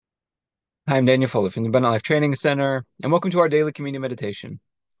Hi, I'm Daniel Fuller from the Abundant Life Training Center, and welcome to our daily communion meditation,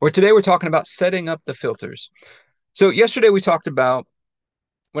 where today we're talking about setting up the filters. So yesterday we talked about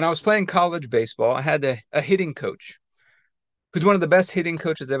when I was playing college baseball, I had a hitting coach who's one of the best hitting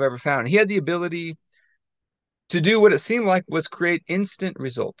coaches I've ever found. He had the ability to do what it seemed like was create instant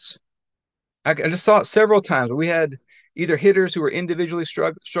results. I just saw it several times where we had either hitters who were individually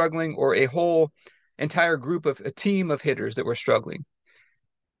struggling or a whole entire group of a team of hitters that were struggling.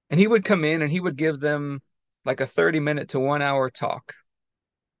 And he would come in and he would give them like a 30-minute to 1 hour talk.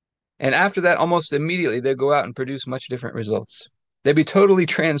 And after that, almost immediately, they'd go out and produce much different results. They'd be totally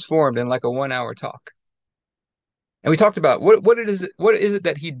transformed in like a 1 hour talk. And we talked about what is it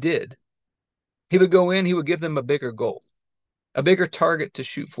that he did? He would go in, he would give them a bigger goal, a bigger target to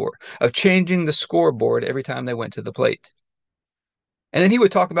shoot for, of changing the scoreboard every time they went to the plate. And then he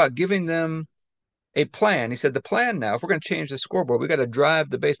would talk about giving them a plan. He said, the plan now, if we're going to change the scoreboard, we got to drive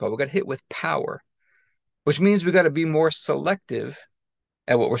the baseball. We got to hit with power, which means we got to be more selective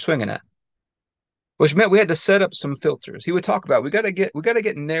at what we're swinging at, which meant we had to set up some filters. He would talk about we got to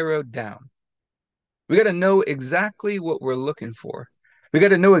get narrowed down. We got to know exactly what we're looking for. We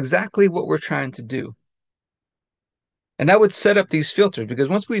got to know exactly what we're trying to do. And that would set up these filters because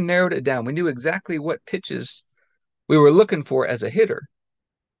once we narrowed it down, we knew exactly what pitches we were looking for as a hitter.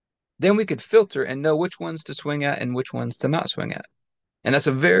 Then we could filter and know which ones to swing at and which ones to not swing at. And that's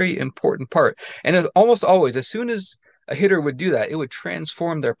a very important part. And as almost always, as soon as a hitter would do that, it would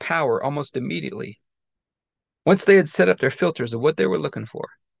transform their power almost immediately. Once they had set up their filters of what they were looking for,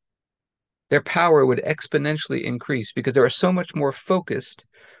 their power would exponentially increase because they were so much more focused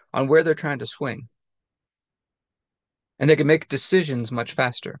on where they're trying to swing. And they can make decisions much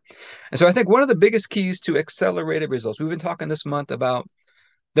faster. And so I think one of the biggest keys to accelerated results, we've been talking this month about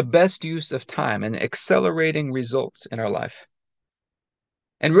the best use of time and accelerating results in our life.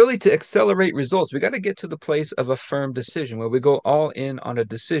 And really, to accelerate results, we got to get to the place of a firm decision where we go all in on a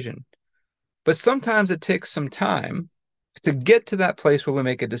decision. But sometimes it takes some time to get to that place where we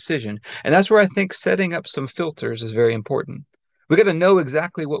make a decision. And that's where I think setting up some filters is very important. We got to know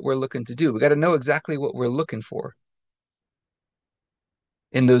exactly what we're looking to do. We got to know exactly what we're looking for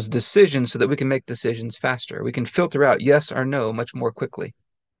in those decisions so that we can make decisions faster. We can filter out yes or no much more quickly.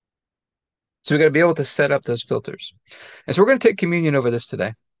 So we got to be able to set up those filters. And so we're going to take communion over this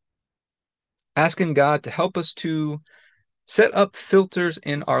today, asking God to help us to set up filters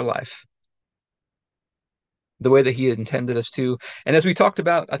in our life the way that he intended us to. And as we talked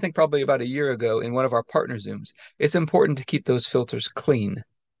about, I think probably about a year ago in one of our partner Zooms, it's important to keep those filters clean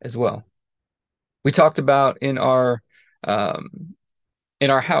as well. We talked about um, in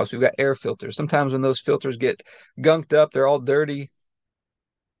our house, we've got air filters. Sometimes when those filters get gunked up, they're all dirty.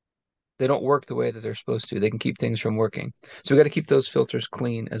 They don't work the way that they're supposed to. They can keep things from working. So we got to keep those filters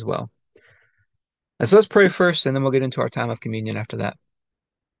clean as well. And so let's pray first, and then we'll get into our time of communion after that.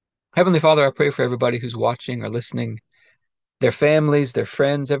 Heavenly Father, I pray for everybody who's watching or listening, their families, their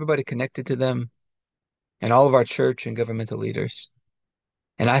friends, everybody connected to them, and all of our church and governmental leaders.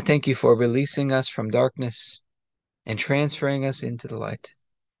 And I thank you for releasing us from darkness and transferring us into the light.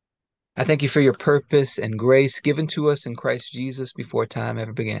 I thank you for your purpose and grace given to us in Christ Jesus before time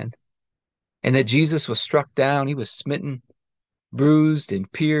ever began. And that Jesus was struck down, he was smitten, bruised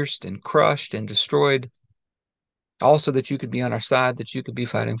and pierced and crushed and destroyed, also that you could be on our side, that you could be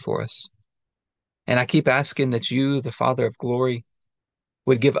fighting for us. And I keep asking that you, the Father of glory,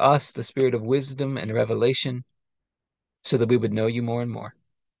 would give us the spirit of wisdom and revelation so that we would know you more and more,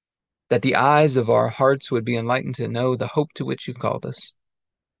 that the eyes of our hearts would be enlightened to know the hope to which you've called us,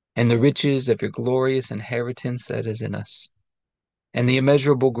 and the riches of your glorious inheritance that is in us, and the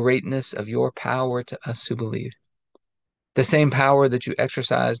immeasurable greatness of your power to us who believe. The same power that you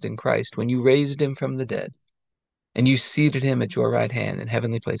exercised in Christ when you raised him from the dead, and you seated him at your right hand in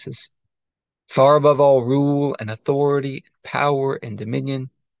heavenly places, far above all rule and authority, power and dominion,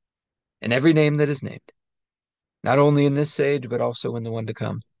 and every name that is named, not only in this age, but also in the one to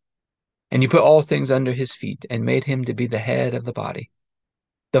come. And you put all things under his feet and made him to be the head of the body,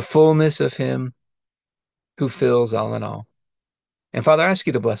 the fullness of him who fills all in all. And Father, I ask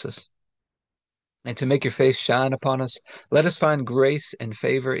you to bless us and to make your face shine upon us. Let us find grace and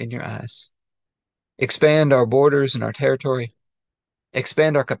favor in your eyes. Expand our borders and our territory.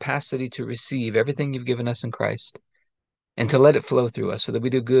 Expand our capacity to receive everything you've given us in Christ and to let it flow through us so that we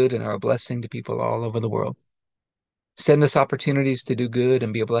do good and are a blessing to people all over the world. Send us opportunities to do good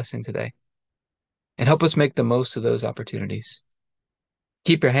and be a blessing today. And help us make the most of those opportunities.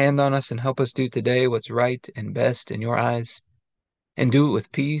 Keep your hand on us and help us do today what's right and best in your eyes, and do it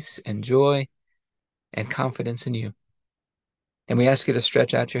with peace and joy and confidence in you. And we ask you to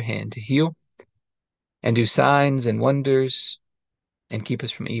stretch out your hand to heal and do signs and wonders and keep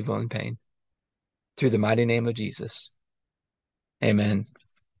us from evil and pain. Through the mighty name of Jesus. Amen.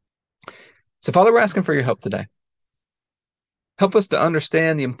 So, Father, we're asking for your help today. Help us to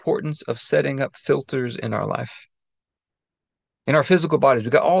understand the importance of setting up filters in our life. In our physical bodies,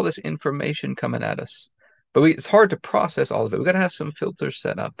 we've got all this information coming at us, but it's hard to process all of it. We've got to have some filters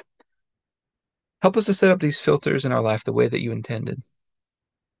set up. Help us to set up these filters in our life the way that you intended.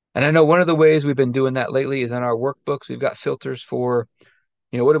 And I know one of the ways we've been doing that lately is in our workbooks. We've got filters for,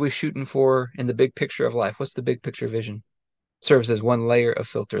 what are we shooting for in the big picture of life? What's the big picture vision? Serves as one layer of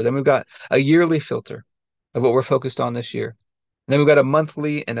filter. Then we've got a yearly filter of what we're focused on this year. And then we've got a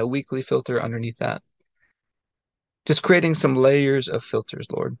monthly and a weekly filter underneath that. Just creating some layers of filters,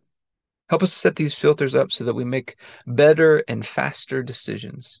 Lord. Help us set these filters up so that we make better and faster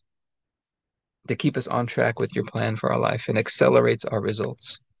decisions to keep us on track with your plan for our life and accelerates our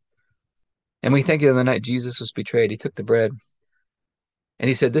results. And we thank you on the night Jesus was betrayed. He took the bread and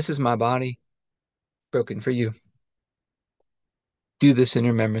he said, "This is my body broken for you. Do this in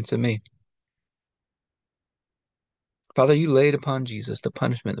remembrance of me." Father, you laid upon Jesus the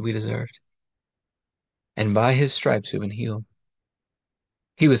punishment that we deserved. And by his stripes we've been healed.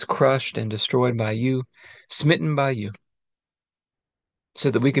 He was crushed and destroyed by you, smitten by you, so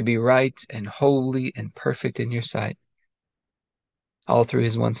that we could be right and holy and perfect in your sight, all through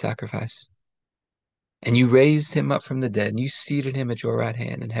his one sacrifice. And you raised him up from the dead, and you seated him at your right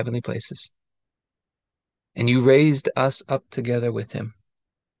hand in heavenly places. And you raised us up together with him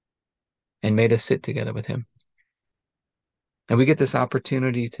and made us sit together with him. And we get this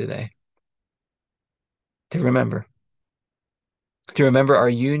opportunity today to remember our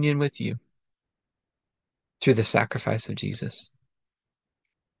union with you through the sacrifice of Jesus.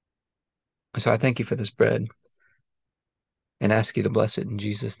 So I thank you for this bread and ask you to bless it in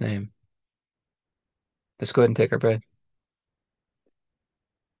Jesus' name. Let's go ahead and take our bread.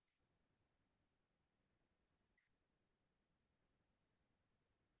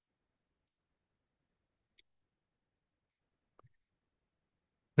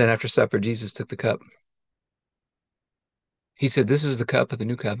 Then after supper, Jesus took the cup. He said, "This is the cup of the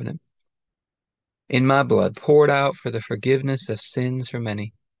new covenant in my blood, poured out for the forgiveness of sins for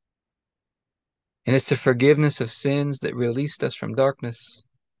many. And it's the forgiveness of sins that released us from darkness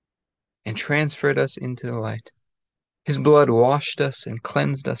and transferred us into the light. His blood washed us and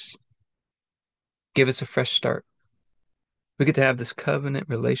cleansed us, gave us a fresh start. We get to have this covenant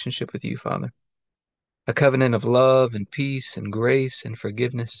relationship with you, Father, a covenant of love and peace and grace and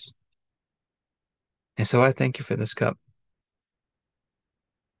forgiveness. And so I thank you for this cup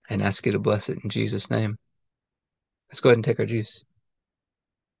and ask you to bless it in Jesus' name. Let's go ahead and take our juice.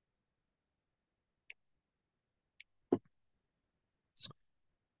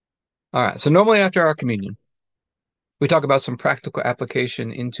 All right, so normally after our communion, we talk about some practical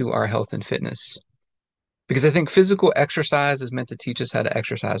application into our health and fitness, because I think physical exercise is meant to teach us how to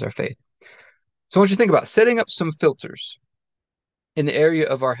exercise our faith. So I want you to think about setting up some filters in the area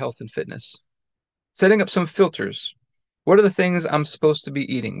of our health and fitness. Setting up some filters. What are the things I'm supposed to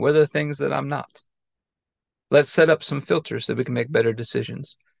be eating? What are the things that I'm not? Let's set up some filters so we can make better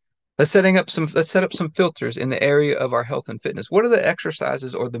decisions. Let's set up some filters in the area of our health and fitness. What are the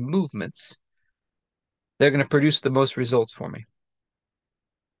exercises or the movements that are going to produce the most results for me?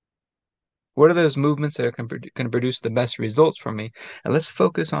 What are those movements that are going to produce the best results for me? And let's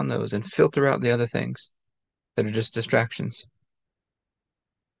focus on those and filter out the other things that are just distractions.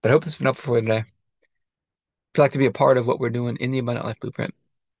 But I hope this has been helpful for you today. If you'd like to be a part of what we're doing in the Abundant Life Blueprint,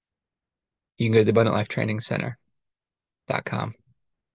 you can go to the AbundantLifeTrainingCenter.com.